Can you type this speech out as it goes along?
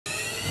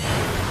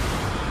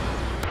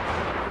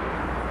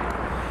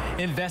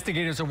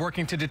Investigators are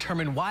working to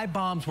determine why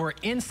bombs were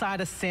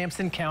inside a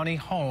Sampson County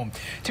home.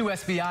 2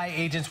 SBI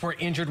agents were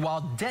injured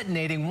while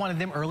detonating one of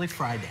them early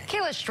Friday.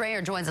 Kayla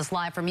Strayer joins us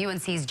live from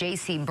UNC's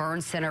J.C.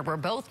 Burns Center, where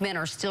both men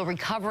are still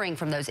recovering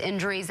from those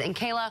injuries. And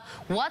Kayla,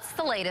 what's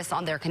the latest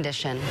on their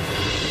condition?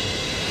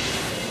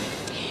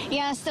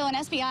 Yeah, so an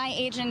SBI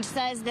agent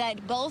says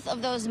that both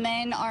of those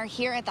men are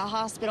here at the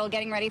hospital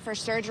getting ready for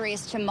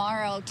surgeries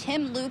tomorrow.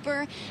 Tim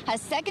Looper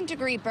has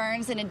second-degree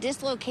burns and a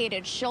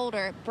dislocated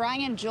shoulder.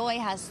 Brian Joy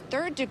has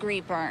third-degree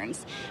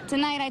burns.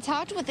 Tonight, I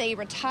talked with a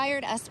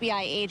retired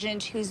SBI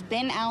agent who's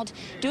been out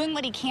doing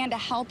what he can to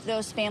help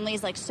those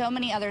families like so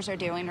many others are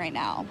doing right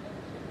now.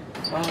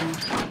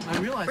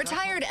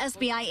 Retired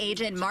SBI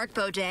agent Mark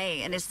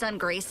Baudet and his son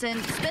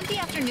Grayson spent the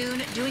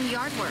afternoon doing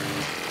yard work,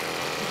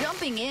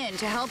 jumping in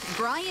to help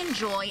Brian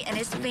Joy and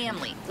his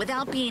family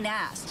without being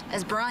asked,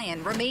 as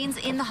Brian remains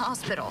in the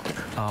hospital.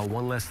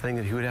 One less thing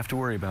that he would have to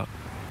worry about.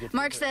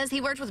 Mark says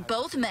he worked with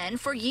both men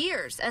for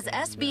years as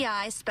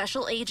SBI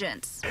special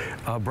agents.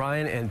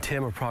 Brian and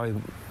Tim are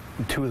probably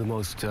two of the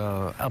most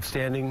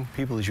upstanding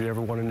people that you'd ever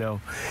want to know.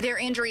 Their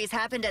injuries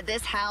happened at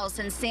this house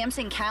in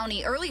Sampson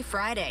County early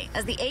Friday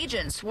as the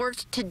agents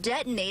worked to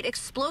detonate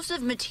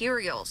explosive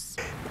materials.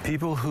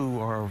 People who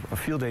are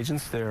field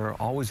agents, they're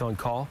always on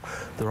call.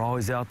 They're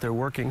always out there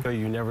working.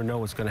 You never know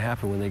what's going to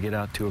happen when they get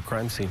out to a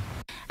crime scene.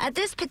 At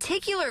this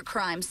particular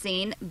crime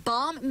scene,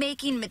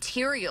 bomb-making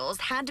materials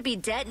had to be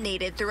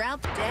detonated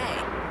throughout the day.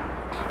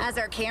 As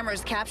our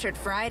cameras captured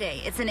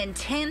Friday, it's an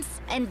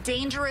intense and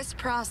dangerous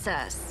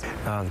process.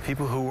 The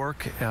people who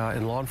work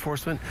in law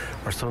enforcement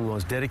are some of the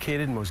most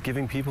dedicated, most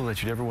giving people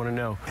that you'd ever want to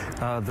know.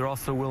 They're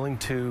also willing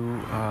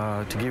to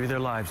give you their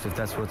lives if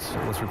that's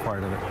what's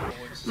required of it.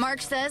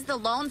 Mark says the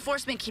law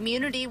enforcement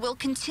community will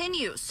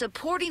continue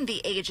supporting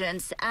the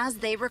agents as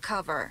they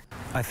recover.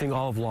 I think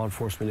all of law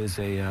enforcement is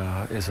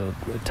a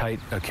tight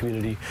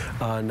community,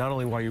 not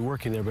only while you're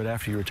working there, but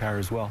after you retire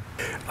as well.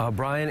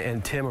 Brian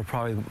and Tim are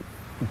probably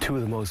two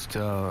of the most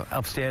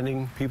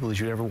upstanding people that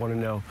you'd ever want to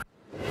know.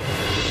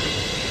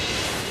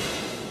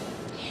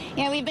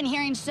 Yeah, we've been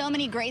hearing so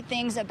many great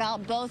things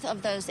about both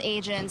of those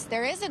agents.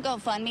 There is a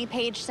GoFundMe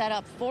page set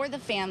up for the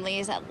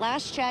families. At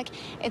last check,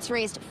 it's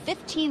raised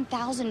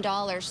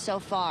 $15,000 so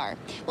far.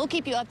 We'll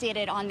keep you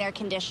updated on their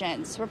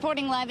conditions.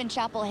 Reporting live in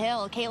Chapel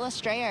Hill, Kayla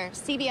Strayer,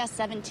 CBS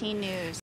 17 News.